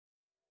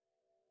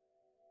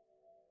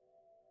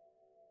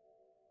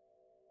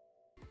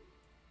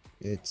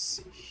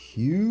It's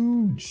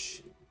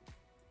huge.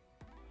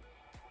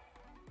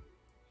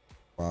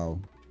 Wow.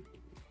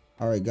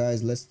 All right,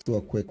 guys, let's do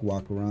a quick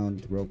walk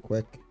around real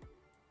quick.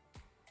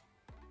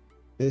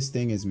 This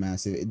thing is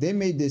massive. They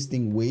made this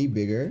thing way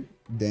bigger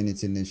than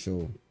its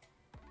initial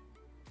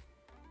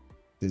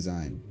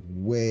design.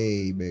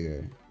 Way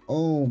bigger.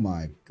 Oh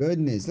my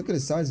goodness. Look at the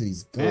size of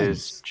these guns. It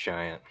is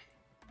giant.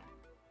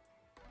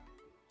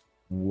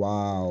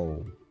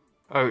 Wow.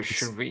 Oh,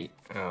 should we?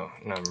 Oh,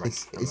 never mind.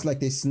 It's like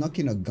they snuck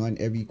in a gun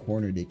every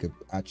corner they could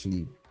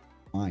actually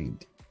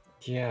find.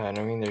 Yeah, and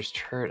I mean, there's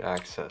turret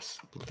access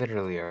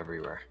literally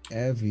everywhere.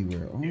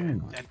 Everywhere. Oh Yeah, my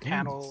that goodness.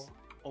 panel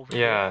over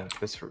Yeah,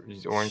 this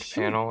orange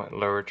Shoot. panel,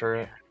 lower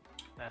turret. there,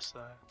 that's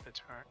the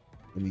turret.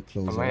 Let me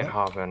close I it might up.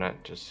 hop in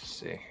it just to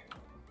see.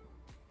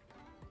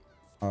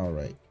 All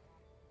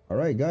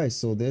right, guys.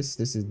 So this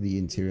is the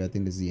interior. I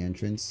think this is the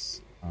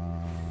entrance.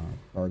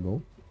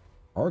 Cargo.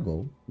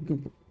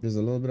 There's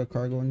a little bit of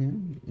cargo in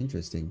here.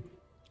 Interesting.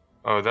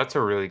 Oh, that's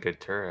a really good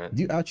turret.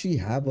 Do you actually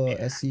have a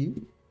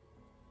SCU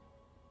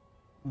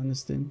on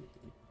this thing?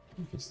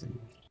 Interesting.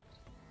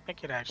 I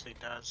think it actually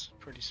does.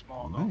 Pretty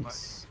small though, but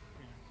Nice.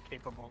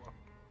 capable of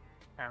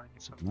carrying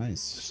some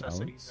Nice.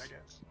 necessities, Alex. I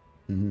guess.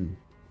 Mm-hmm.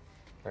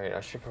 Alright,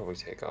 I should probably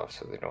take off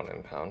so they don't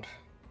impound.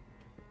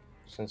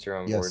 Since you're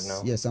on board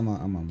now. Yes, I'm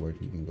on board.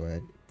 You can go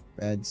ahead.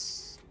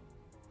 Beds.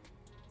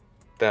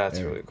 That's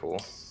There really it cool.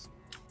 is.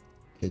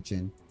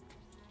 Kitchen.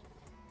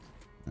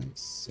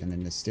 Nice. And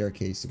then the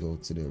staircase to go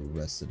to the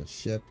rest of the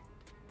ship.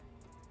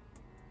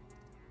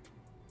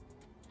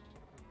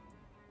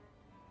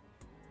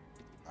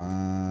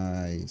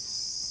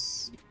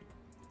 Nice.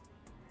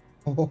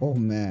 Oh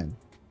man.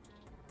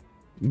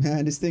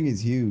 Man, this thing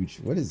is huge.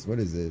 What is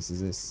this?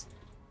 Is this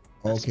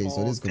That's okay, so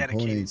all there's dedicated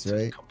components, to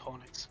right?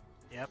 Components.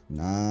 Yep.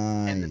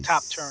 Nice. And the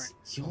top turret.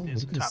 Yo,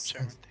 There's a look at top this.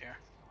 turret there.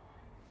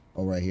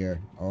 Oh, right here.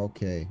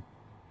 Okay.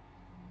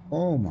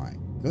 Oh my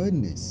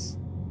goodness.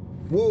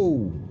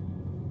 Whoa.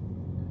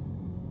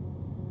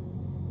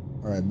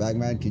 All right,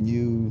 Bagman,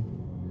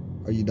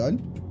 are you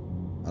done?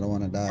 I don't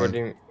want to die. What do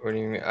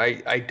you mean?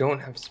 I don't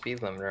have speed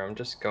limiter. I'm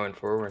just going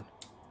forward.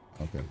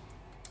 Okay.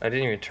 I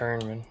didn't even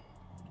turn, man.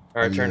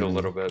 Or I turned a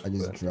little bit. I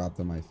just but... dropped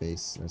on my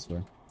face, I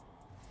swear.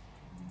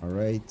 All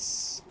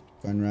right.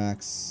 Gun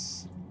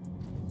racks.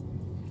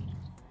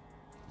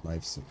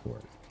 Life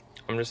support.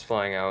 I'm just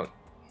flying out.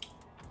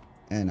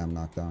 And I'm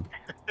knocked down.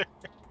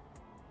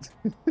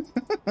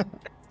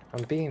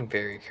 I'm being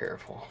very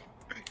careful.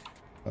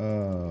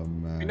 Oh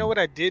man. You know what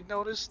I did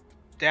notice?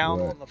 Down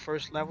What? on the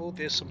first level,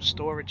 there's some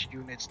storage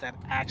units that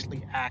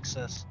actually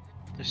access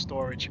the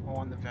storage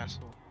on the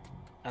vessel,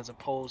 as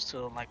opposed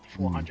to like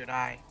the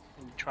 400i.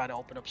 When you try to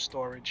open up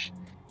storage,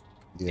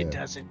 Yeah. it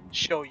doesn't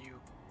show you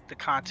the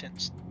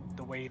contents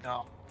the way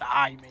the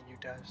I menu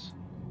does.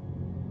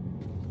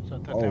 So I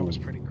thought that was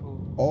pretty cool.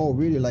 Oh,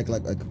 really? Like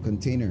a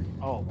container.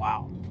 Oh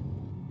wow,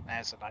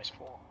 that's a nice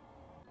fall.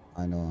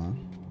 I know, huh?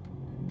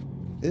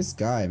 This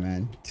guy,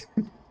 man.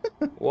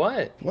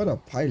 What? What a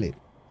pilot.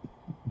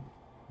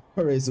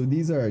 All right, so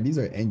these are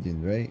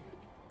engines, right?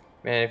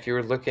 Man, if you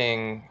were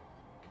looking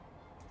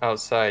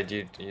outside,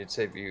 you'd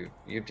say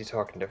you'd be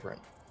talking different.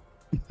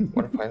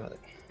 What a pilot.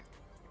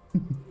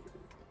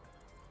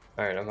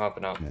 All right, I'm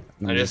hopping out.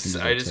 Yeah,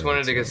 I just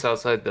wanted to get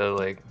outside the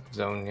like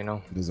zone, you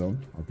know, The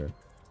zone? Okay.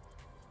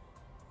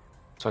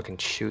 so I can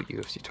shoot you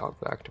if you talk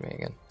back to me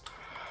again.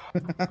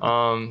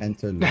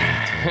 Enter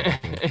land.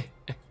 Okay.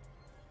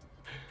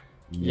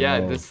 Yeah,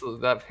 Yo,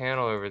 that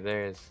panel over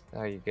there is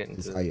how you get into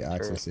this is the how you turret.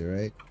 access it,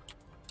 right?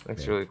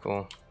 Looks Okay. really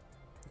cool.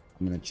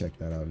 I'm gonna check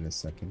that out in a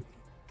second.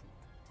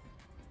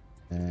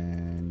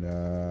 And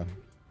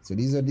so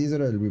these are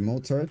the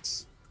remote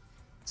turrets,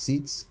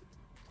 seats.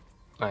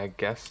 I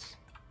guess.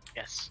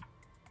 Yes.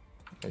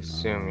 I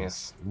assume Nice.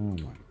 yes. Oh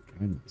my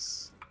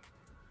goodness.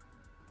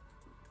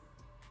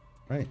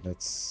 Right,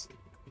 let's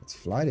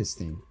fly this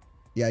thing.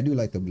 Yeah, I do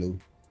like the blue.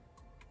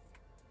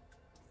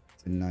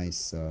 It's a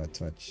nice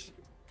touch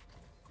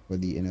for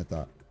the inner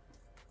thought.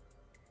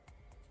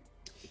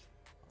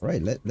 All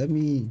right, let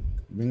me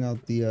bring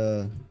out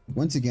the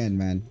once again,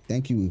 man.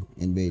 Thank you,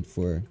 Invade,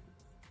 for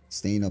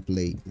staying up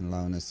late and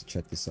allowing us to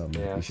check this out.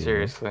 Man. Yeah, Appreciate it,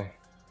 seriously.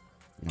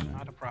 man. Yeah,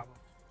 Not a problem.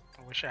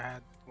 I wish I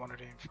had one of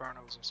the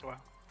Infernos as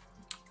well.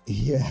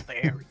 yeah,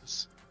 The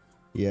Ares.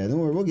 yeah. Don't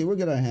worry, we'll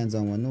get our hands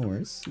on one. No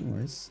worries, no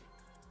worries.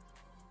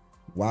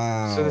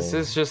 Wow. So this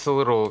is just a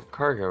little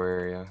cargo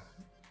area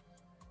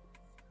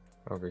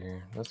over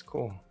here. That's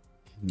cool.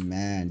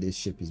 Man, this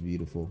ship is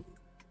beautiful.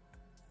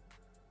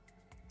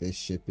 This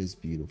ship is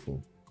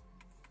beautiful.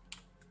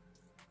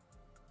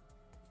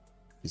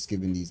 Just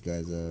giving these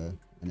guys an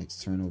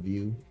external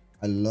view.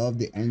 I love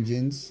the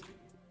engines.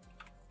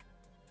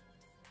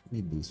 Let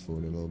me boost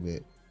forward a little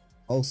bit.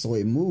 Oh, so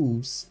it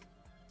moves.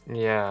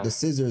 Yeah. The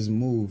scissors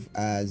move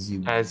as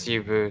you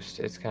boost.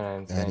 It's kind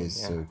of insane. That is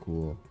yeah. so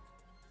cool.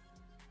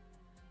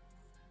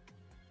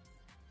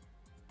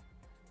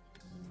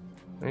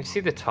 Let me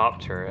see the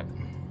top turret.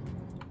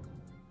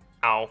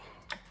 Ow.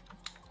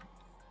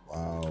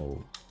 Wow.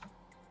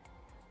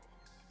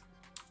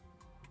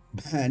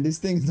 Man, this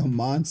thing is a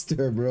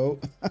monster, bro.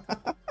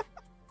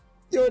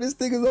 Yo, this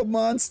thing is a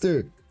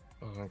monster.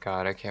 Oh my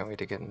god, I can't wait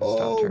to get in this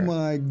Oh turret.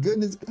 my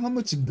goodness. How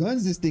much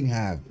guns this thing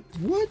have?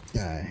 What the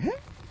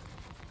heck?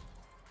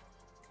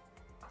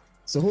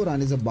 So hold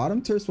on, is the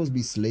bottom turret supposed to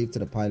be slave to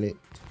the pilot?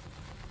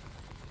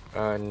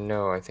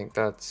 No, I think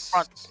that's...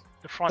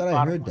 The front Thought I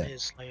bottom heard one that.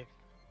 is slave.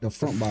 The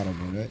front bottom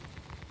one, right?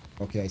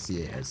 Okay, I see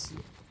it. Yeah. I see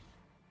it.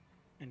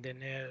 And then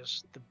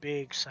there's the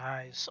big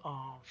size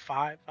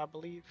 5, I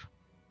believe.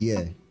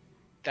 Yeah,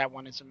 That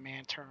one is a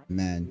man turret.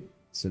 man.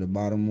 So the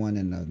bottom one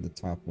and the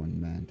top one,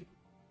 man.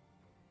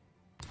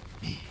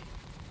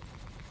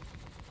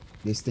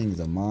 This thing is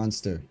a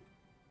monster.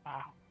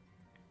 Wow.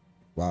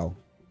 Wow.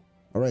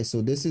 All right,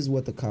 so this is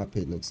what the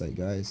cockpit looks like,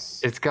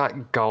 guys. It's got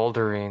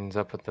Galderines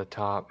up at the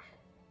top.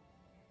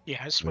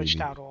 Yeah, I switched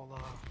Maybe. out all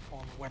the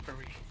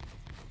weaponry.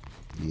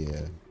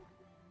 Yeah.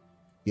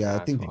 Yeah, I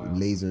That's think wild.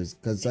 lasers,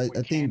 because I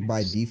With think by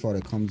cannons. default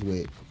it comes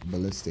with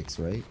ballistics,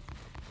 right?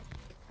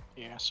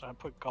 Yeah, so I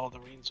put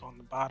Galderines on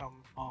the bottom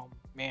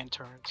man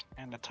turrets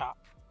and the top.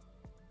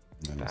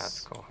 Nice. That's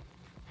cool.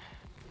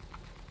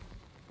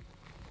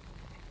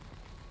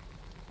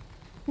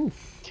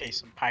 Oof. In case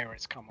some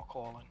pirates come a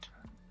calling.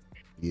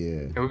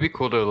 Yeah. It would be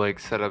cool to like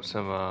set up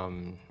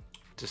some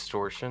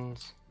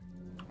distortions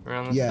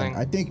around this Yeah, thing.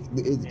 I think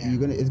Yeah.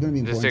 it's gonna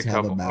be Just important a to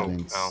have a couple.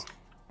 balance. Oh,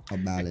 A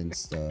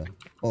balanced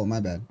oh my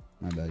bad,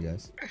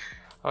 guys.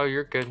 oh,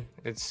 you're good.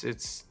 It's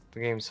the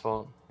game's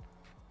fault.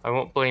 I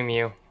won't blame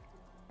you.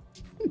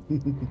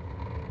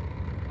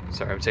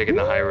 Sorry, I'm taking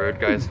the high road,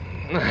 guys.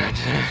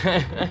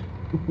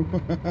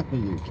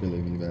 You're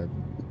killing me, man.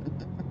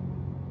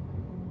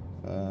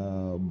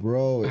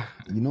 Bro,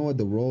 you know what,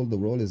 the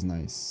roll is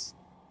nice.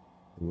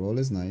 The roll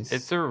is nice.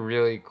 It's a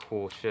really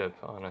cool ship,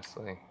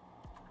 honestly.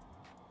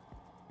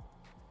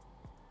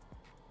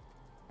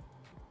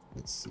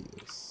 Let's see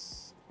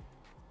this.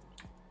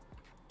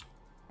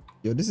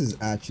 Yo, this is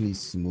actually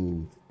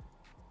smooth.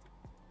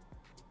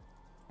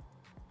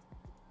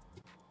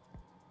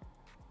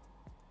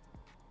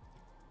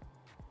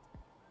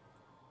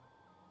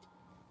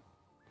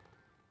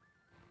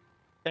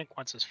 I think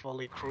once it's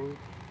fully crewed,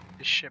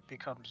 the ship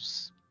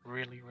becomes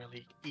really,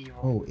 really evil.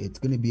 Oh, it's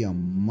gonna be a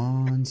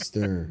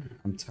monster.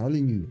 I'm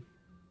telling you.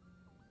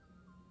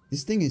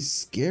 This thing is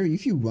scary.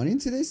 If you run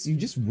into this, you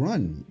just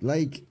run.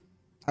 Like,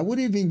 I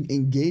wouldn't even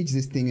engage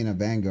this thing in a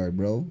Vanguard,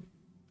 bro.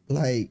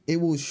 Like, it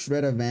will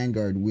shred a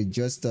Vanguard with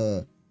just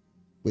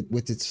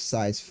with its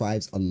size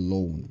 5s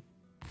alone.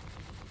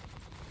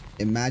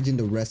 Imagine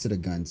the rest of the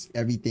guns.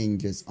 Everything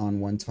just on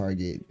one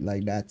target.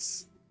 Like,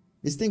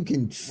 this thing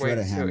can shred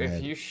a Wait, so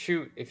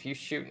hammerhead. if you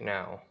shoot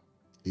now,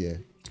 Yeah.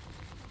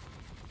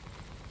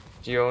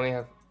 do you only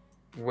have?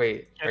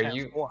 Wait, Should are have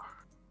you? 4.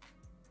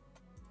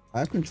 I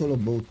have control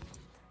of both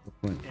the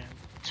front. And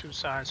 2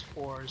 size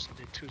 4s and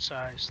then 2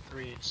 size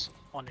 3s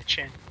on the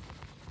chin.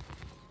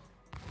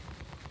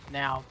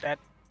 Now that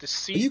the Are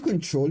seat, you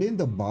controlling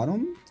the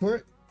bottom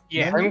turret?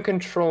 yeah, Landing? I'm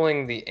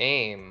controlling the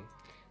aim,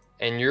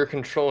 and you're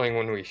controlling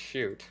when we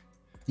shoot.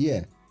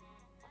 Yeah.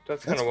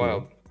 That's That's kind of cool.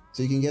 wild.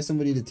 So you can get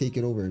somebody to take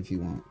it over if you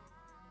want.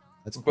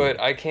 That's cool. But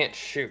I can't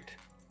shoot.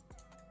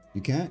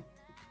 You can't?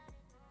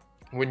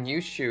 When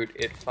you shoot,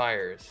 it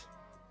fires.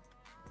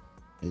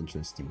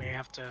 Interesting. you may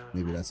have to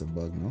Maybe that's a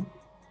bug, no?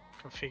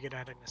 configure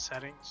that in the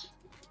settings.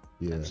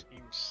 Yeah. That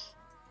seems.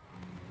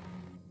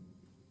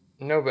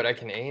 No, but I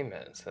can aim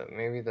it, so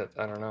maybe that,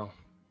 I don't know.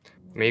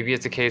 Maybe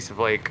it's a case of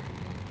like,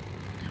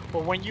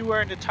 Well, when you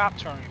were in the top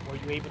turret, were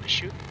you able to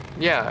shoot?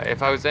 yeah,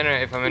 if I'm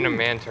in a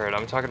man turret,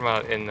 I'm talking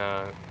about in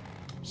the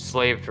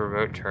slave to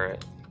remote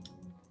turret.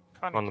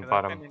 Funny, On the 'cause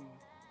bottom.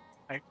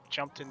 I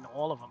jumped into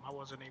all of them. I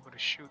wasn't able to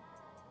shoot.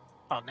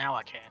 Oh, now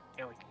I can.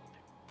 There we go.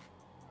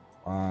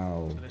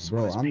 Wow. So this Bro,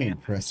 one is I'm Panthers.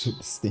 impressed with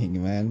this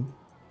thing, man.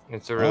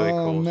 It's a really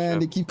oh, cool man,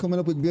 they ship. keep coming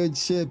up with good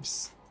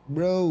ships.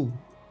 Bro.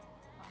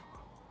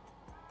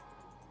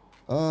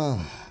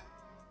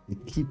 They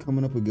keep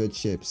coming up with good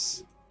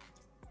ships.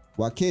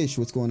 Wakish,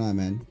 what's going on,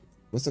 man?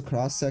 What's the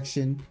cross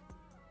section?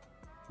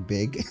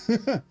 Big.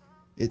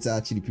 It's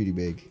actually pretty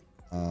big.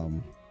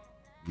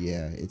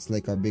 Yeah, it's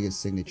like our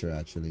biggest signature,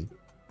 actually.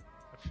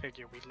 I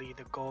figure we leave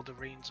the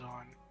Goldarines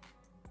on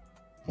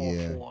all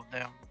Yeah. 4 of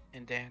them,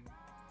 and then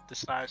the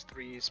size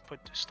 3s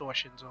put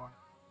distortions on.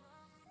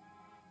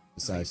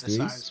 The size Leave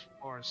 3s? the size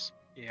 4s,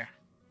 yeah.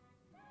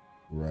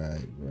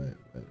 Right.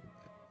 I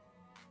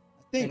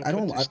think And put I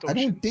don't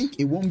distortions. think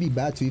it won't be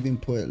bad to even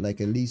put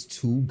like at least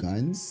 2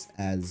 guns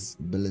as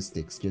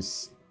ballistics,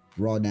 just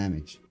raw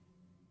damage.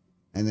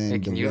 And then Hey,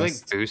 the can you like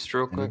rest boost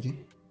real quick?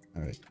 energy.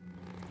 All right.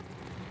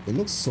 It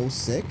looks so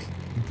sick,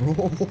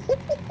 bro.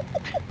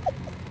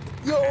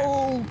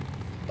 Yo,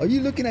 are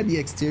you looking at the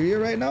exterior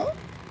right now?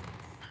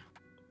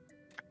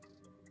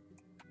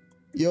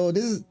 Yo,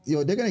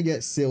 they're gonna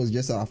get sales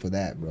just off of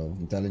that, bro.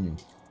 I'm telling you,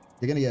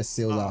 they're gonna get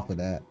sales off of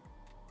that.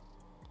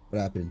 What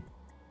happened?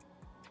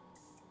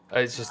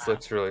 It just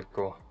looks really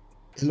cool.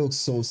 It looks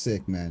so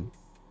sick, man.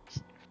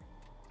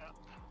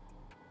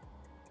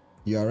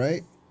 You all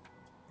right?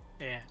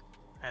 Yeah,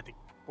 I had to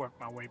work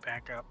my way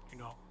back up,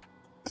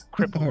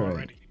 crippled All right.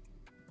 already.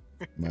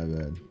 My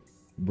bad.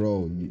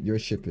 Bro, your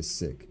ship is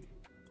sick.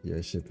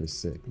 Your ship is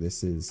sick.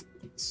 This is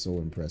so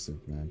impressive,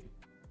 man.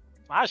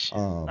 My ship.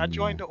 Oh, I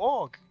joined man. the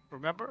org.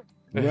 Remember?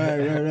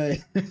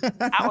 Right.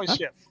 Our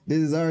ship. This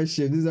is our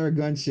ship. This is our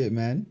gunship,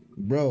 man.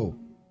 Bro.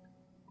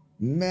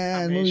 I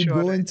Man, made when we sure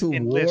go to into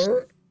enlist.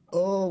 war,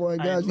 oh my I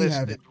gosh, we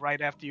have it. enlisted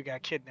right after you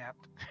got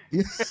kidnapped.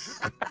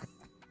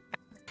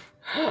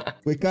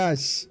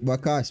 Wakish,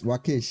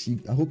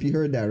 I hope you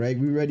heard that, right?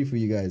 We're ready for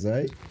you guys, all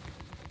right?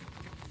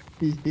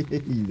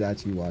 He's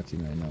actually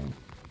watching right now.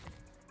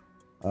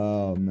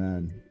 Oh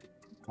man.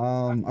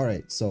 All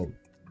right, so,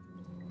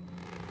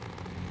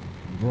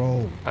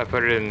 bro. I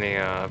put it in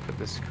the put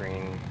the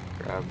screen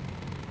grab.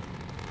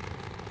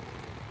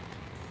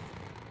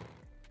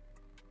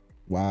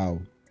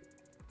 Wow.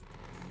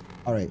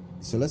 All right,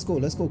 so let's go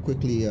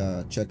quickly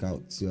check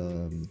out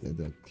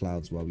the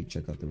clouds while we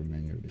check out the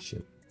remainder of the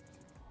ship.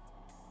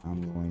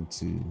 I'm going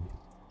to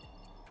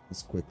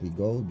just quickly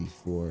go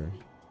before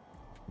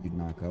you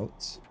knock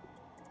out.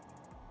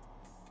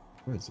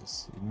 Where is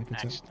this?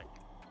 Actually,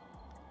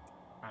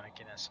 trying to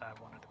get inside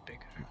one of the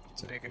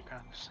bigger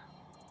guns.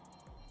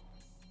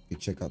 You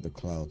check out the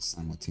clouds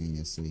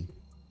simultaneously.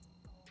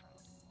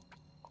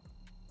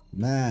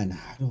 Man,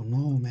 I don't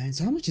know, man.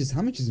 So how much is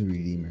a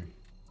redeemer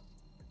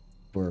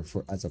for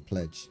as a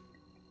pledge?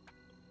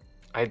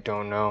 I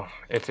don't know.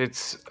 If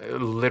it's a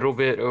little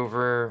bit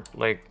over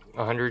like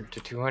 100 to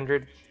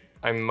 200,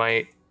 I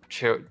might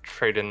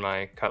trade in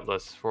my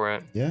cutlass for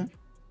it. Yeah.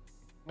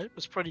 It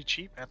was pretty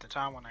cheap at the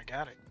time when I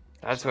got it.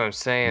 That's what I'm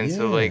saying.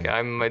 So like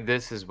Yeah.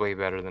 this is way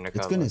better than a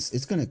cutlass.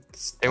 It's gonna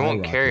They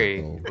won't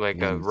carry though,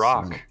 like a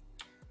rock.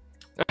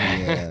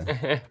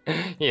 Yeah.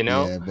 You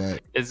know, Yeah,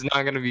 but it's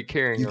not gonna be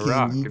carrying you a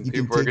rock, can and you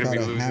can people are take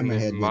gonna out be a losing their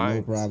hammerhead with no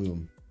minds.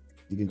 problem.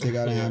 You can take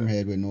out a Yeah.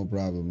 hammerhead with no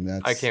problem.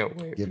 That's I can't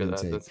wait give for and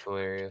that. take. That's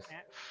hilarious.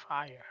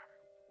 Fire.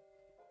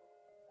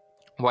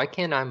 Why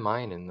can't I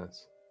mine in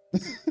this?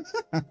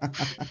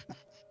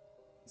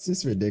 It's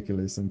just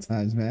ridiculous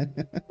sometimes, man.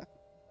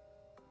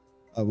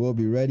 We'll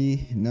be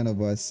ready. None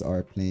of us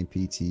are playing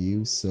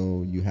PTU,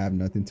 so you have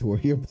nothing to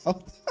worry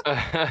about.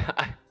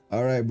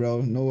 All right,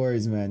 bro. No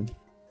worries, man.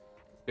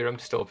 Dude, I'm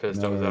still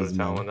pissed. No I was out worries, of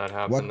town man. when that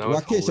happened. That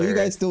was Wakish, are you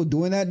guys still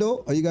doing that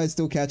though? Are you guys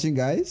still catching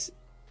guys?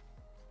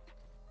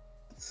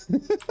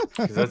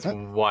 Because that's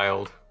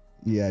wild.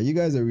 Yeah, you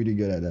guys are really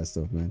good at that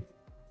stuff, man.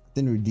 I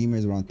think the Redeemer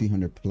is around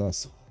 300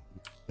 plus.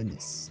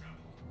 Goodness,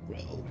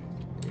 bro.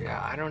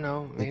 Yeah, I don't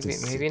know.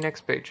 Maybe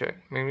next paycheck.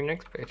 Maybe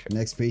next paycheck.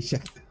 Next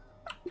paycheck.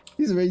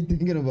 He's already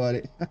thinking about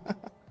it.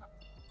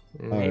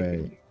 All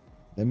right.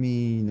 Let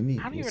me.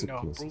 I don't even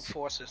know if brute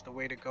force is the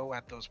way to go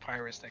at those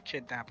pirates that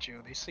kidnapped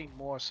you. They seem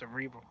more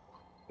cerebral.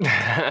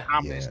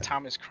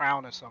 Thomas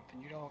Crown or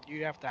something.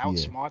 You have to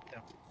outsmart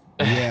them.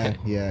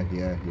 Yeah.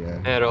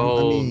 They had a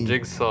whole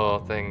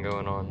jigsaw thing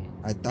going on.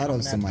 I thought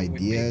of some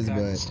ideas, but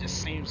it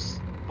just seems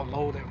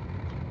below them.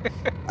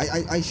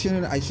 I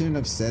shouldn't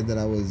have said that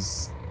I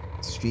was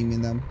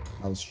streaming them.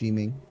 I was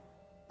streaming.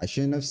 I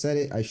shouldn't have said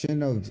it. I should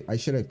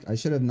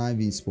have not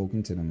even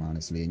spoken to them,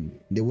 honestly, and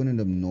they wouldn't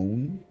have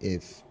known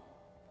if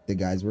the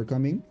guys were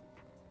coming.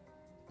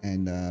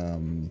 And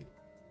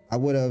I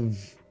would have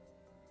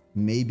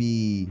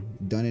maybe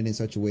done it in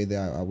such a way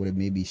that I would have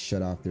maybe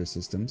shut off their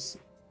systems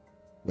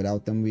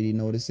without them really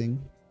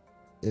noticing,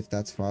 if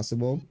that's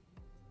possible.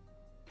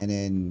 And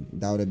then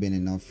that would have been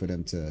enough for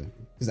them to,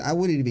 because I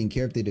wouldn't even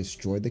care if they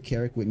destroyed the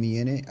Carrack with me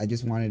in it. I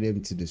just wanted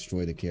them to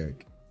destroy the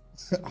Carrack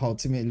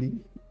ultimately,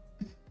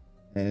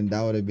 and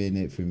that would have been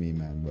it for me,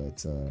 man.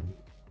 But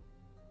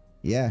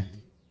yeah,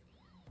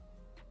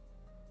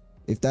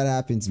 if that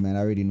happens, man, I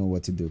already know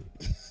what to do.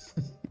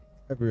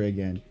 Ever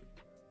again.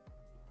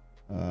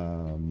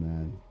 Oh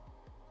man,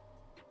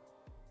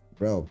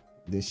 bro,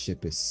 this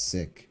ship is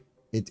sick.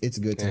 It's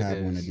good to have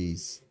one of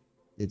these.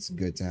 It's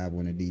good to have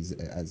one of these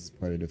as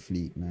part of the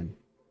fleet, man.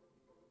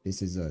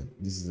 This is a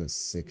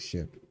sick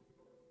ship.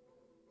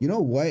 You know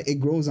what? It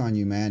grows on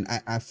you, man.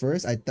 At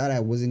first I thought I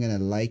wasn't gonna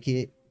like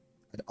it.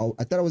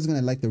 I thought I was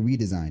gonna like the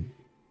redesign,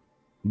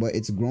 but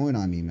it's growing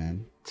on me,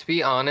 man. To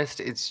be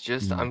honest, it's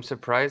just I'm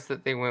surprised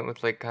that they went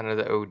with like kind of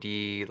the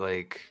OD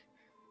like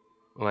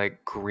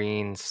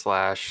green /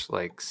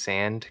 like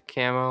sand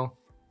camo.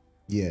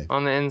 Yeah.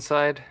 On the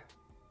inside,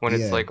 when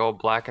it's like all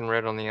black and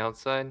red on the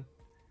outside.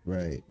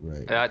 Right.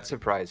 That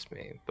surprised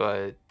me,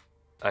 but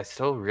I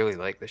still really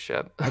like the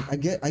ship. I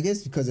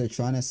guess because they're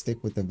trying to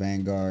stick with the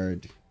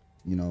Vanguard,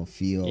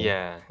 feel.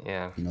 Yeah.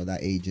 That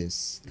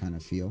Aegis kind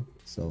of feel.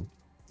 So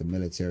the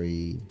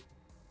military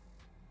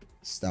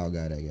style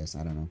guide, I guess.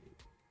 I don't know.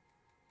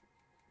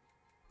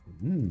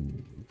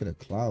 Look at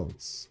the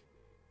clouds.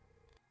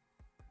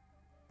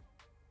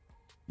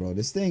 Bro,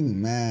 this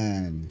thing,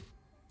 man.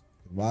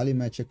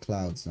 Volumetric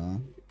clouds, huh?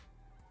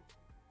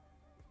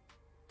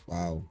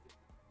 Wow.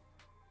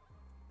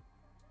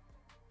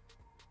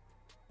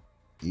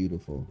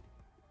 Beautiful.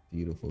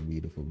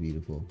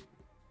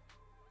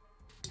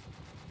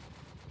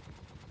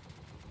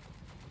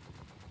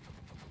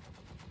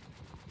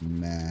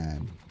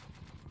 Man.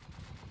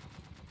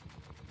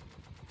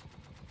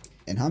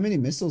 And how many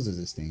missiles does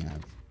this thing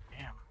have?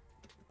 Damn.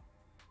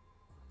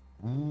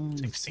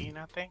 16,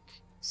 I think.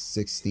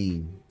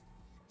 16.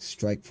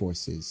 Strike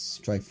forces.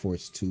 Strike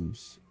force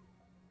 2s.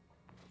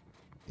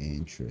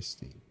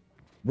 Interesting.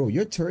 Bro,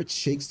 your turret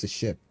shakes the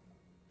ship.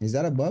 Is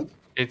that a bug?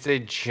 It's a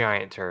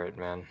giant turret,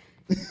 man.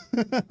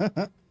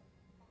 It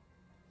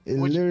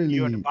Which, literally.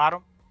 you at the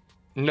bottom?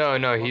 No,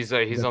 he's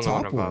on the one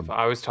top above. one.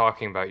 I was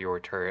talking about your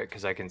turret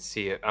because I can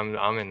see it.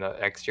 I'm in the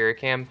exterior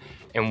cam,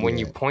 and when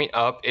you Yeah. point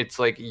up, it's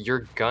like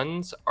your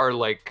guns are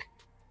like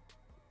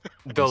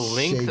the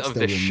length shakes of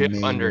the ship remainder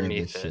of the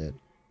underneath it, ship.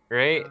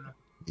 right?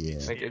 Yeah.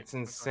 Like it's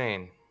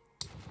insane.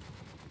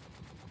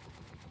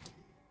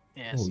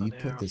 Yeah, Oh, so you there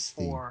put are this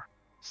thing. 4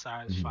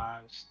 size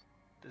 5s.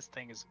 This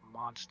thing is a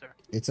monster.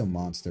 It's a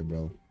monster,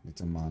 bro.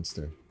 It's a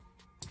monster.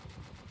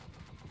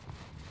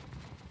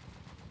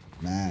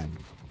 Man.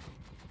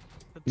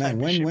 The type Man, of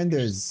when ship you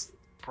there's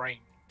bring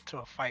to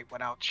a fight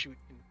without shooting,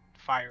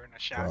 firing a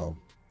shot.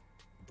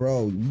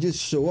 Bro, you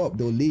just show up,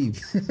 they'll leave.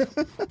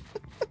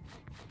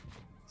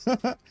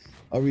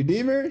 A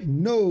redeemer?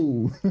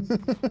 No.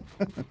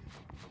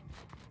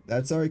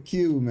 That's our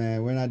cue,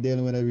 man. We're not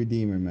dealing with a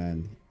redeemer,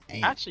 man.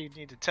 Damn. Actually, you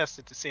need to test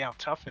it to see how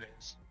tough it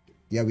is.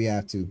 Yeah, we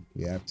have to.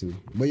 We have to.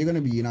 But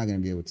you're not gonna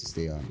be able to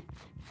stay on.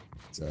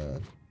 It's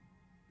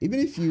even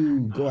if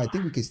you go, I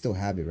think we can still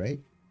have it, right?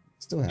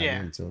 Still have it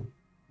until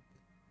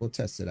we'll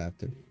test it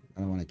after. I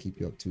don't want to keep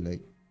you up too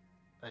late.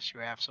 Unless you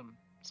have some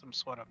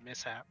sort of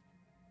mishap.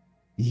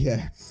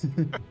 Yeah.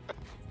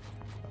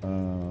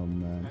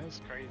 Man. That is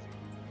crazy.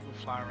 We'll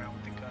fly around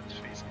with the guns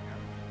facing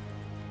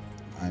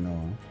out. I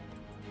know.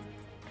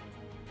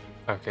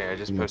 Okay, I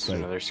just posted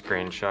another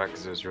screenshot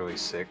because it was really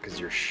sick because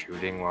you're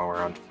shooting while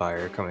we're on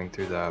fire coming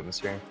through the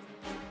atmosphere.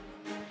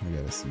 I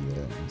gotta see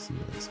that. Let me see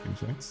those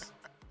screenshots.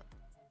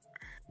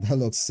 That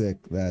looks sick.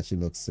 That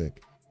actually looks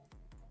sick.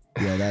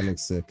 Yeah, that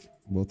looks sick.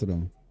 Both of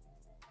them.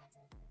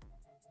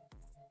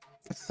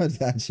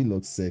 That actually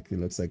looks sick. It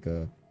looks like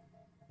a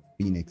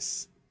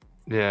phoenix.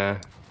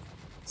 Yeah.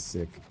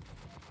 Sick.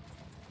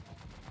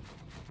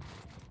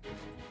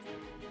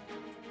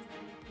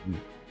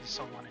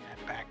 Someone in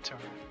that back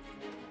turret.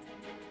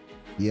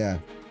 Yeah.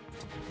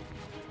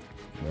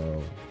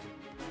 Bro.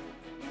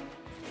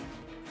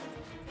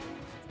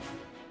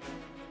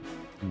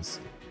 Let me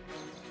see.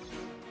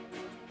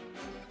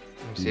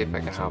 Let me see if I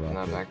can hop in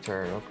that back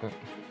turret real quick.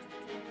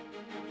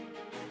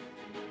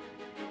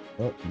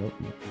 Oh, nope.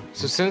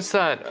 So since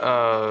that,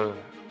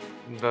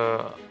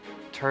 the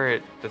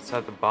turret that's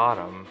at the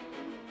bottom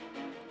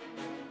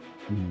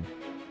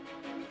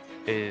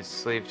is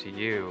slave to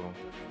you,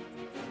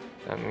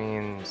 that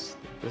means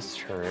this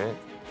turret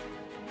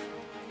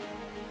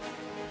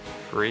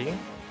free?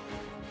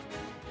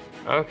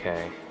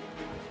 Okay.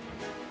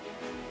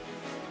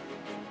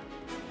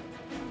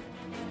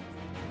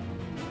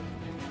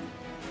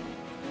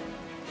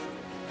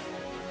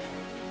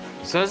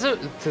 So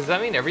does that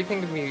mean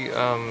everything can be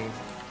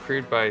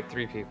crewed by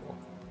 3 people?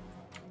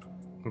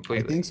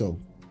 Completely? I think so.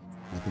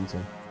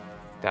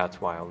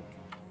 That's wild.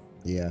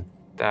 Yeah.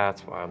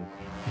 That's wild.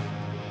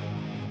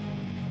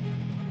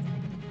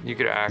 You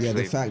could actually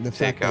the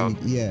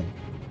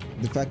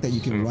fact that you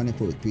can run it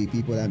for 3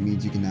 people, that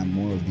means you can have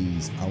more of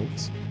these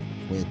out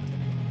with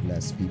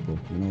less people.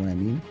 You know what I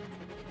mean?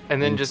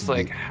 And then just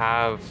like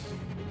have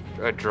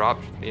a drop,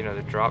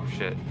 the drop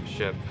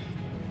ship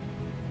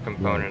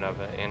component of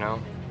it, you know?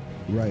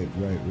 Right. I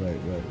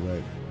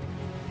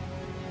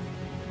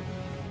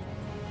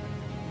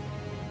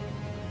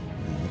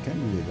can't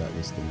believe they got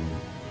this thing in.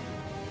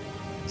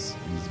 These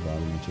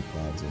volumetric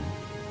clouds in.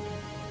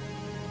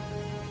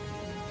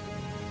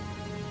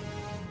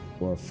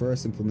 For a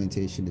first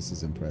implementation, this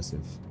is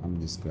impressive. I'm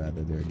just glad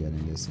that they're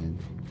getting this in.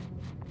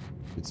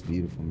 It's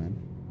beautiful, man.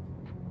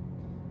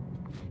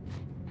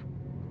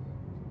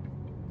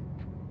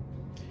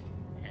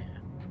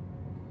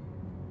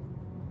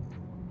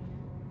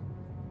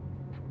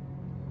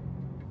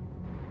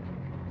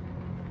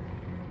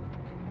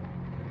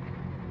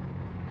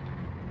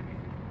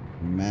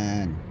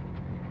 Man,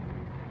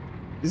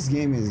 this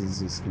game is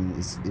just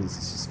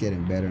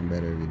getting better and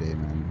better every day,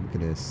 man. Look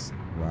at this.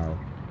 Wow.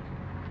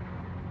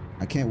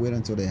 I can't wait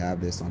until they have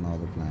this on all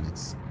the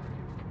planets.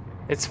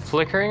 It's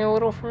flickering a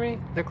little for me,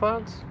 the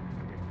clouds.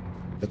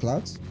 The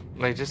clouds?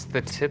 Like just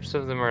the tips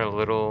of them are a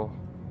little.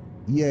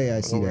 Yeah,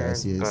 I see that. I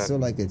see it. But... It's still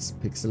like it's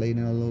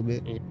pixelating a little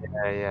bit.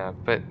 Yeah,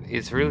 but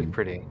it's really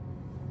pretty.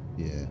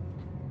 Yeah.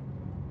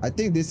 I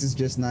think this is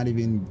just not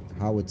even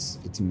how it's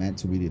meant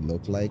to really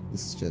look like.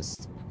 This is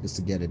just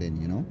to get it in,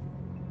 you know?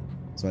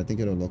 So I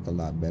think it'll look a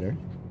lot better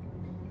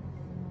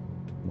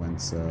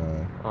once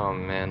oh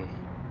man,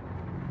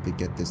 we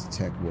get this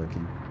tech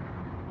working.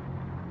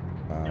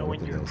 You know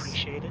when you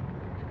appreciate it?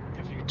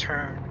 If you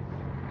turn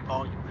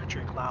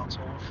volumetric clouds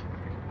off,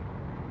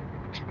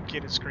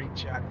 get a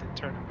screenshot, then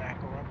turn it back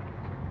on.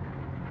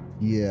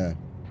 Yeah.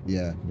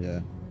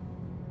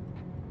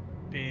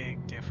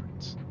 Big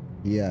difference.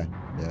 Yeah.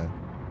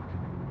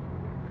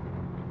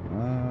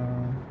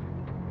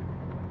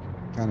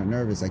 Kind of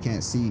nervous. I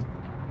can't see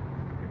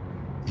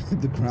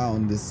the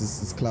ground.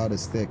 This cloud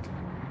is thick.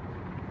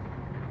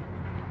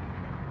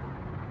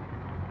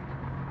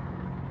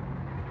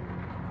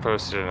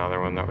 posted another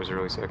one that was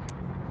really sick.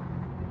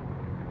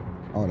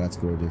 Oh, that's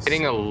gorgeous.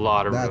 Getting a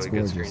lot of That's really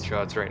gorgeous. good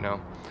screenshots right now.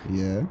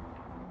 Yeah.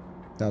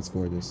 That's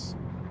gorgeous.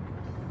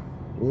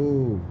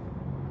 Ooh.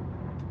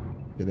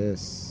 Look at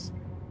this.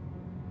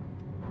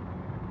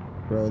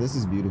 Bro, this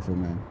is beautiful,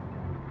 man.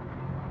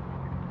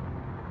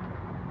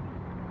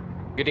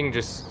 Getting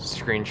just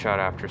screenshot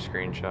after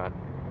screenshot.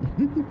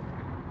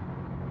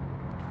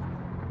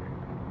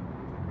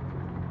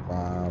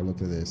 Wow, look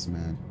at this,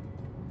 man.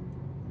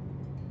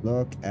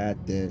 Look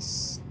at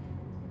this.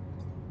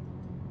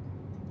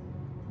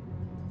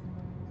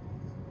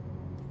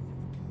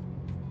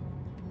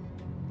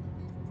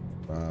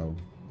 Wow.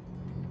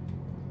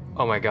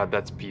 Oh my god,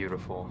 that's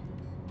beautiful.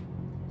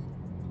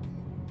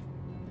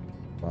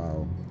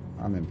 Wow.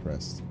 I'm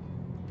impressed.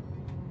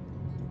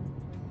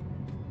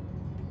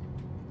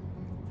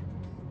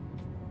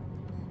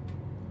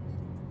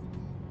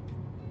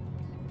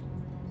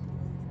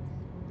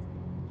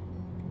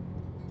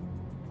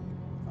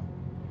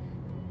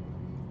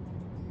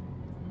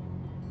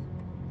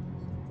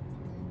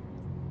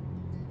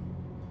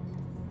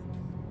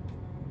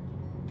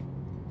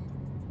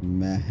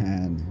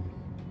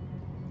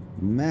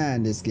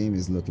 Man, this game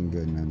is looking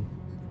good, man.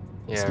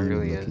 Yeah, it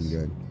really looking is.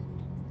 good.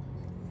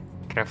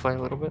 Can I fly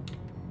a little bit?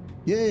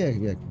 Yeah.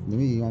 Let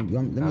me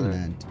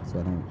land so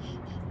I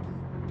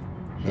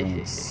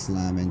don't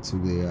slam into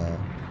the.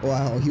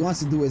 Oh, he wants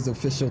to do his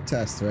official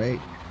test, right?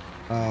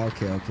 Oh,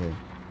 okay.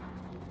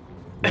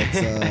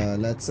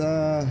 Let's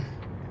No,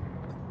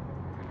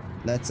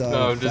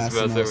 I'm just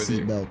fasten our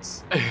messing with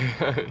seatbelts.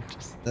 you.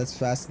 Let's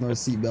fasten our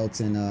seatbelts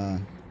and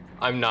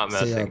I'm not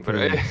say our messing, but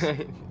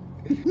prayers.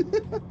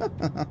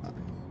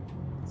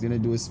 He's gonna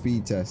do a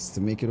speed test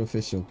to make it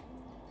official.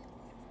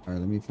 All right,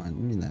 let me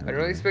land. I don't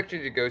really expect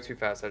you to go too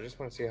fast. I just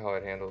want to see how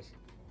it handles.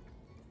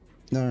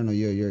 No.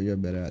 You're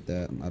better at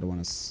that. I don't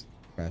want to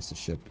crash the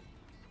ship.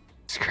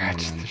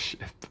 Scratch the ship.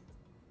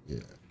 Yeah.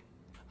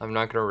 I'm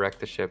not gonna wreck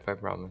the ship, I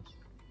promise.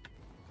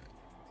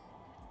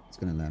 It's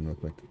gonna land real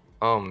quick.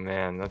 Oh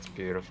man, that's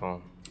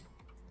beautiful.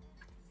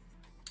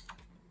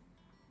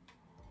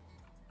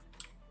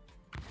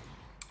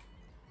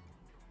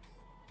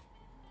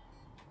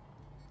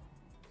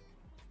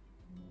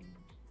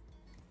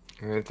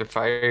 With the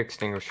fire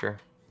extinguisher.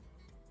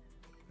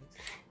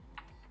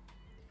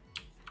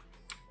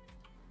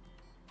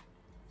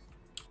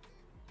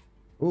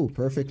 Ooh,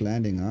 perfect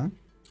landing, huh?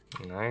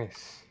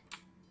 Nice.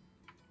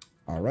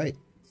 All right.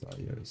 It's all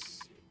yours.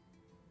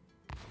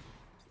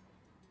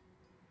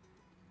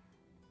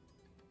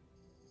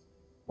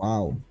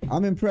 Wow.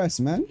 I'm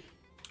impressed, man.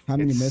 How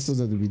many missiles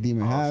does the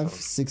Redeemer have?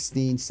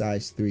 16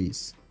 size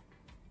 3s.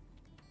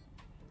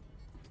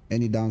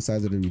 Any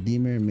downsides of the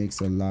Redeemer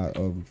makes a lot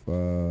of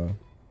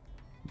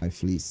my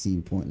fleet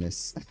seem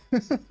pointless.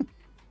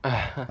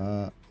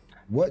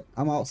 What?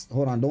 I'm out.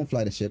 Hold on. Don't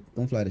fly the ship.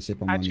 Don't fly the ship.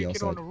 I'm on the outside. How'd you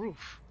get on the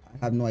roof?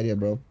 I have no idea,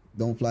 bro.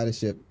 Don't fly the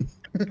ship.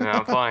 Yeah,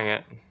 I'm flying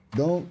it.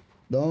 Don't.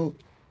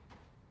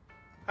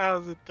 I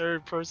was in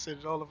third person,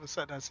 and all of a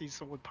sudden I see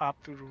someone pop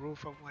through the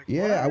roof. I'm like,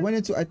 Yeah, what?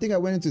 I think I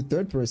went into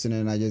third person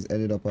and I just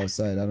ended up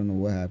outside. I don't know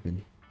what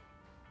happened.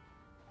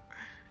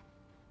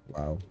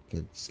 Wow.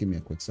 Okay, just give me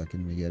a quick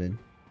second. We get in.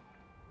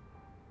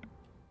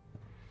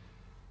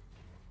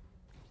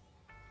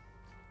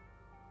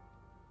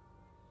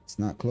 It's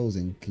not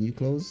closing. Can you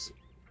close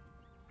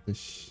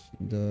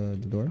the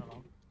door?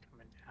 Hello,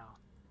 coming down.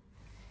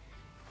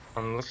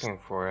 I'm looking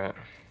for it.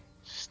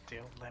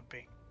 Still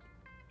limping.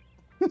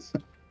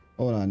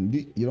 Hold on.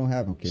 You don't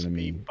have. Okay, let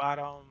me.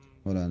 Bottom.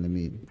 Hold on. Let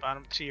me.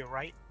 Bottom to your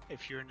right,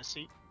 if you're in the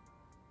seat.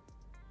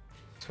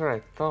 That's what I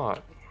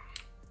thought.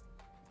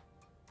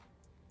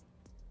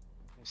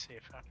 Let me see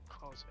if I can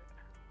close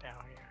it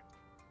down here.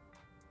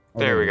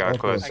 There we go, Okay,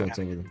 close so it. it's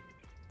over there.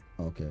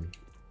 Okay.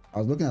 I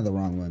was looking at the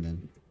wrong one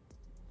then.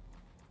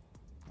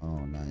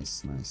 Oh,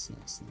 nice.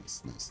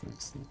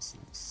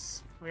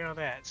 Where are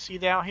that? See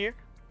down here?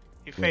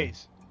 Your Yeah.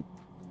 face.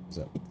 What's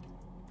up?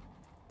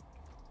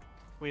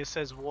 Where it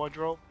says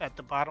wardrobe at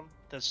the bottom,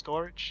 the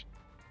storage.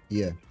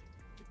 Yeah.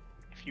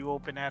 If you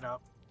open that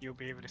up, you'll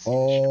be able to see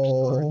the ship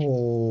storage.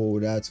 Oh,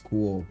 that's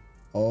cool.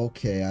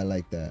 Okay, I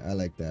like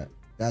that.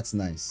 That's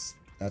nice.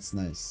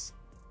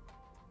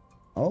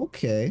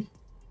 Okay.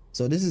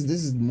 So this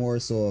is more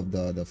so of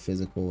the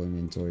physical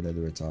inventory that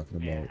we were talking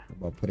about,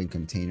 about putting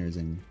containers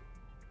in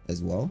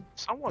as well.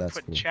 Someone That's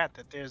put in cool. chat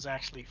that there's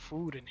actually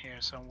food in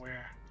here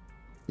somewhere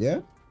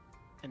Yeah?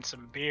 and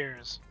some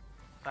beers.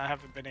 I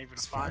haven't been able to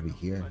It's find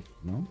probably them. here.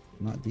 but No?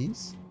 Not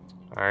these?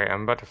 Alright,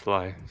 I'm about to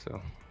fly,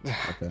 so.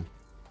 Okay.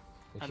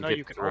 I know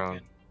you can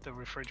open the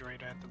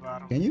refrigerator at the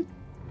bottom. Can you?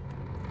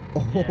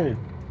 Oh, Yeah.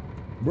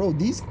 bro,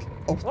 these.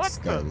 Oh, What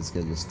this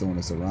guy just throwing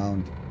us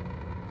around.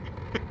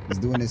 He's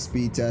doing his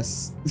speed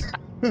test.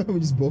 We're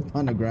just both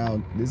on the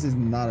ground. This is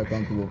not a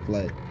comfortable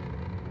flight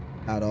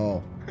at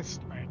all. It's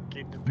like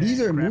getting the These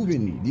bag, are grab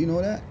moving. speed. Do you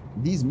know that?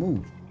 These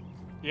move.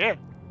 Yeah,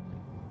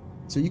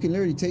 So you can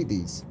literally take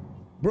these.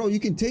 Bro, you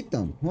can take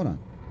them. Hold on.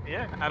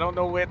 yeah. I don't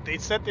know where they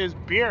said there's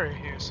beer in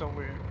here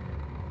somewhere.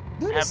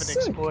 That I is haven't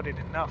sick. explored it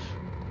enough.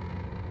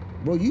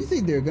 Bro, you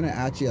think they're gonna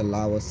actually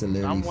allow us to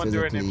literally I'm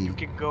wondering if you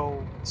physically can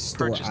go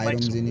store purchase like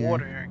items some in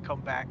water here and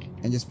come back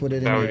and just put it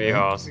in That would here, be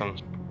right? awesome.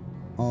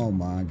 Oh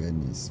my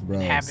goodness, and bro.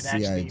 have it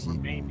actually CIG,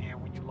 remain man. there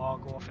when you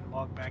log off and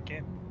log back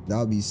in. That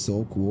would be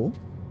so cool.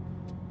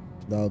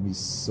 That would be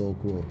so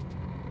cool.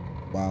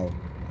 Wow,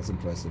 that's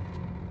impressive.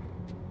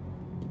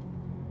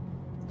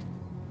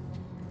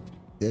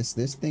 This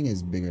thing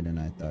is bigger than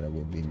I thought it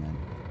would be, man.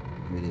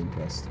 Really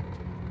impressed.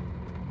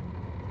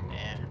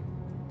 Yeah.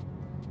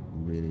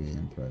 Really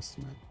impressed,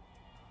 man.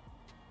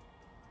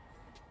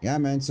 Yeah,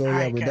 man. So All yeah,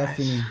 right, we're guys.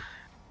 definitely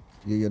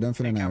you're done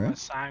for I the think night, I'm gonna right?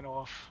 sign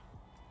off.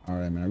 All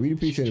right, man. I really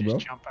appreciate it, Should bro.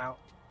 just jump out.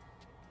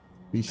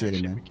 Appreciate it,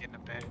 Actually, man. we getting to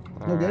bed.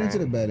 No, get into Alright.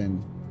 the bed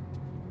and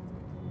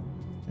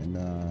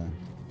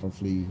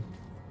hopefully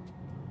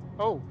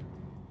Oh,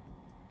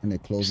 and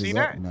it you see closes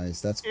up. that?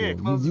 Nice. That's Yeah, cool. it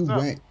You closes up.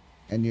 went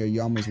and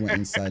you almost went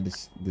inside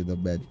the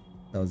bed.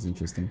 That was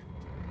interesting.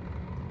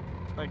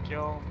 Like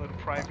your own little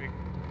private,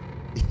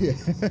 Yeah.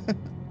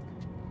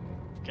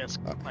 guess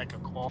like a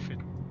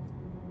coffin.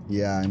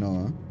 Yeah, I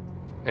know,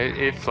 huh?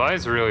 It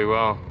flies really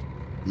well.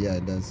 Yeah,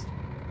 it does.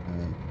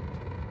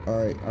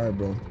 All right,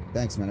 bro.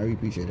 Thanks, man. I really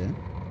appreciate it.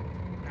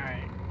 All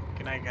right.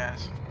 Good night,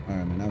 guys. All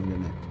right, man. Have a good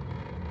night.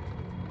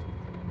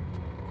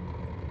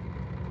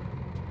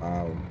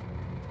 Wow.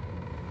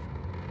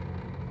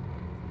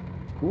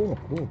 Cool.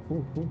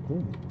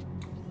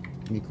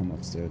 Let me come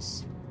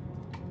upstairs.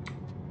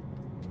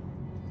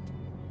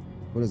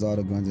 What does all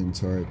the guns and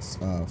turrets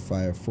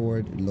fire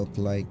forward look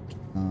like?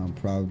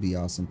 Probably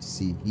awesome to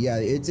see. Yeah,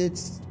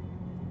 it's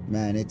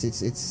man,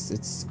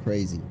 it's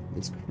crazy.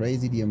 It's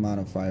crazy the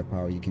amount of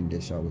firepower you can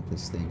dish out with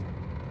this thing.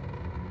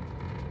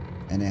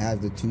 And it has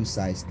the 2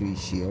 size 3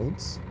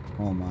 shields.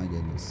 Oh my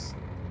goodness.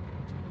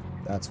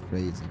 That's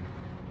crazy.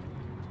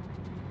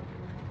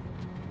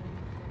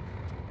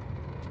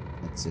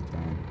 Let's sit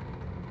down.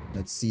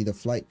 Let's see the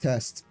flight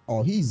test.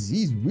 Oh,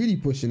 he's really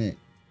pushing it.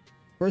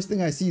 First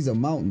thing I see is a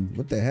mountain.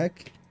 What the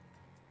heck?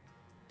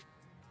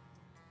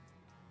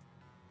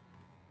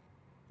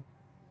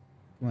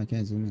 Come on, I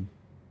can't zoom in.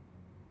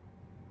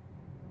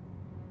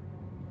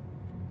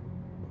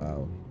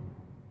 Wow.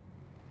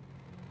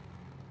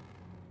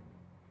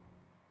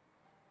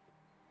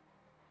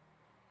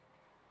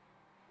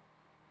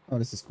 Oh,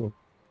 this is cool.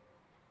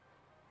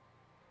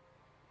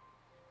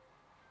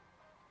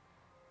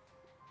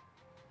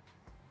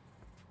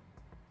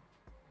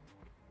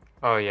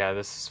 Oh yeah,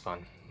 this is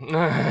fun.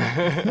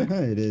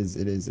 It is.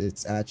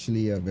 It's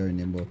actually very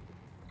nimble.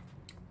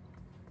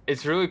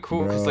 It's really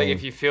cool because like Bro.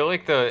 if you feel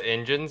like the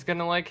engine's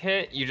gonna like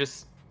hit, you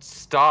just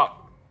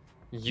stop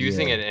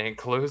using Yeah. it and it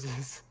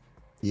closes.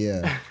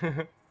 Yeah.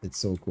 It's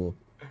so cool.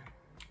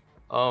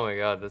 Oh my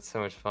god, that's so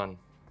much fun.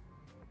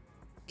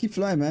 Keep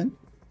flying, man.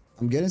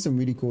 I'm getting some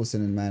really cool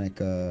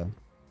cinematic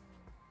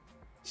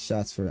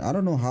shots for. I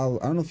don't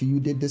know if you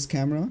did this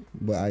camera,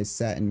 but I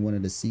sat in one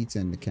of the seats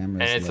and the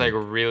camera. And it's like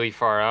really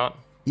far out.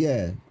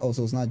 Yeah. Oh,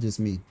 so it's not just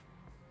me.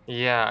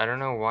 Yeah, I don't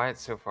know why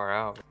it's so far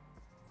out.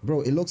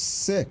 Bro, it looks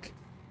sick.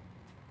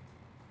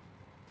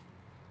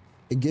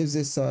 It gives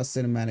this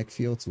cinematic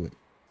feel to it.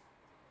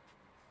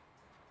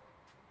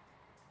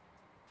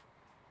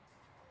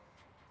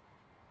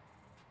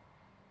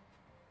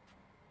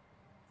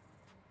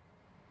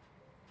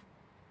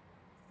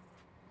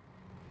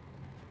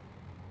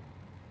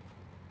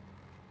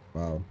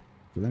 Wow.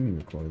 Let me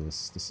record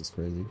this. This is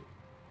crazy.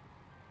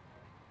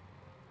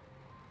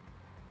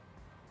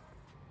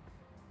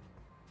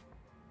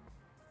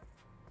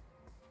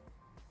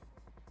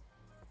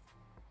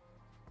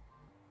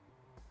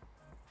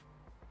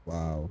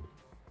 Wow.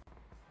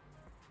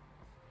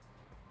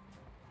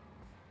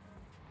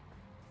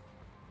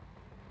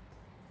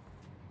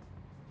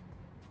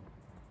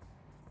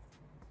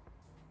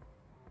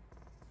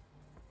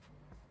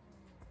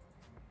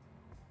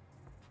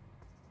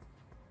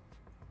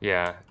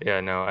 Yeah,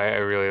 no, I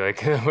really like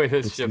the way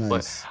this It's ship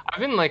nice. I've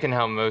been liking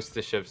how most of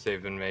the ships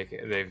they've been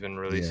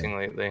releasing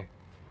lately.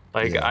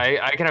 Like Yeah.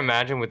 I can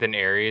imagine within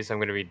Ares I'm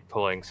gonna be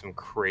pulling some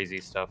crazy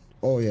stuff.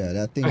 Oh yeah,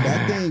 that thing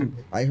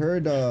I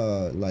heard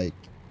like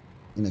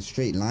in a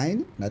straight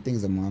line, that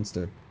thing's a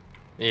monster.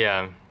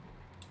 Yeah.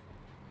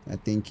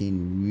 That thing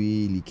can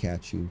really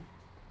catch you.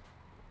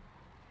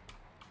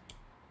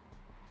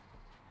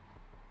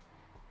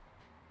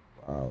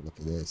 Wow, look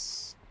at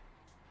this.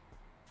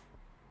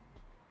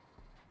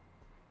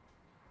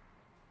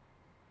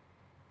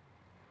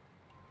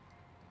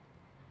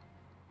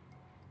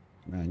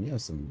 Man, you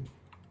have some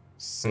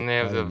sick And they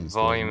have the lighting and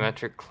stuff, man.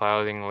 volumetric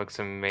clouding looks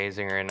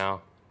amazing right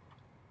now.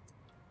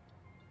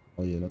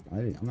 Oh yeah, look,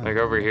 I'm not Like even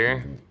over looking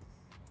here? at it.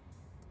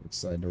 Which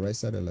side? The right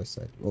side or left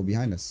side? Oh,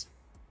 behind us.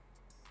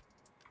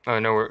 Oh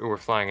no, we're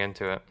flying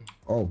into it.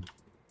 Oh,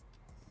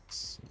 I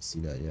see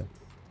that, yeah.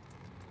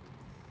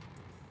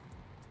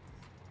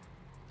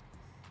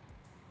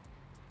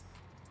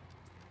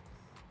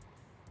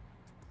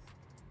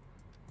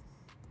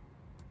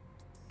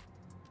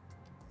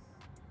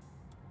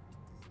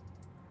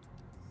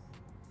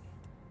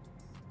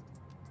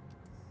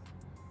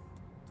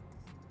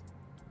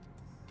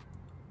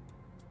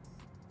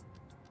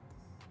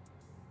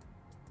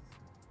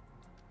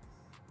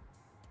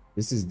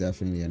 This is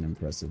definitely an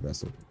impressive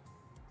vessel.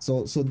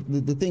 So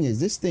the thing is,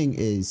 this thing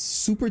is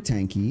super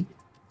tanky,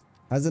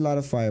 has a lot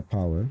of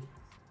firepower.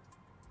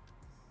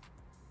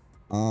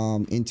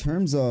 In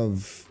terms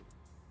of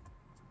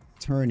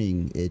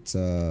turning, it's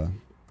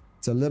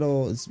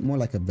more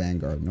like a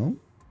Vanguard, no?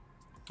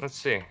 Let's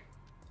see.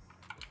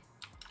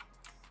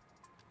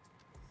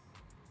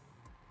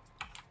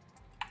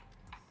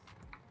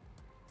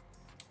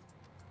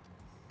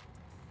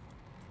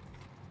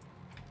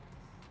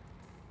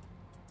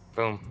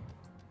 Boom.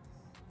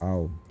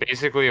 Wow.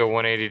 Basically a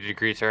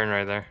 180-degree turn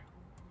right there.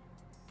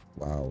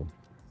 Wow.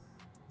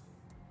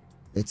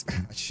 It's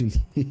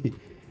actually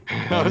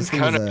That was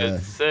kind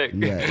of sick.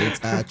 Yeah,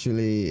 it's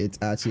actually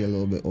a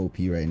little bit OP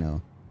right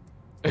now.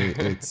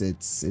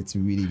 It's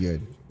really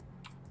good.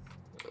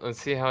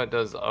 Let's see how it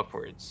does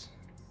upwards.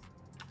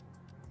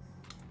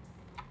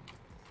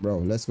 Bro,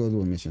 let's go do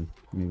a mission.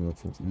 Let me look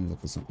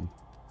for something.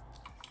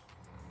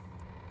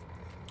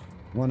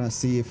 Wanna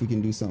see if we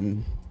can do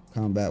something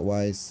combat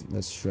wise.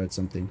 Let's shred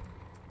something.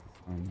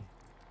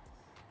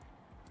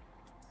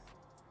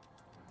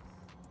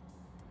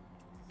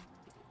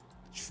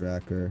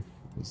 Tracker.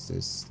 What's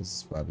this? This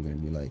is probably gonna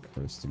be like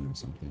Hurston or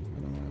something. I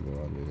don't want to go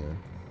all the way there.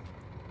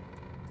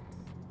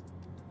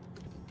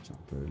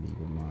 Jumper,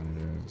 legal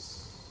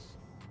monitors.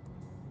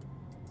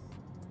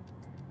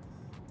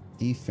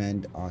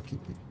 Defend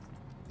occupant.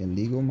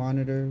 Illegal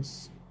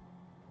monitors.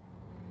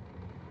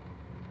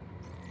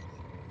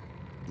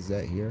 Is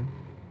that here?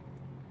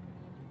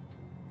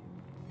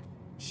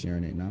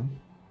 Sharing it now.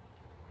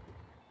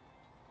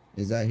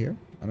 Is that here?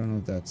 I don't know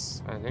if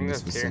that's in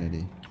this vicinity.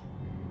 Here.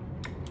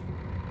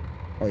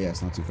 Oh yeah,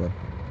 it's not too far.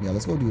 Yeah,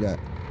 let's go do that.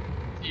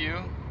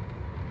 You?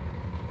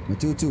 My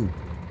 2-2.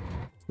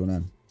 What's going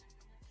on?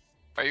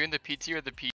 Are you in the PT or the P?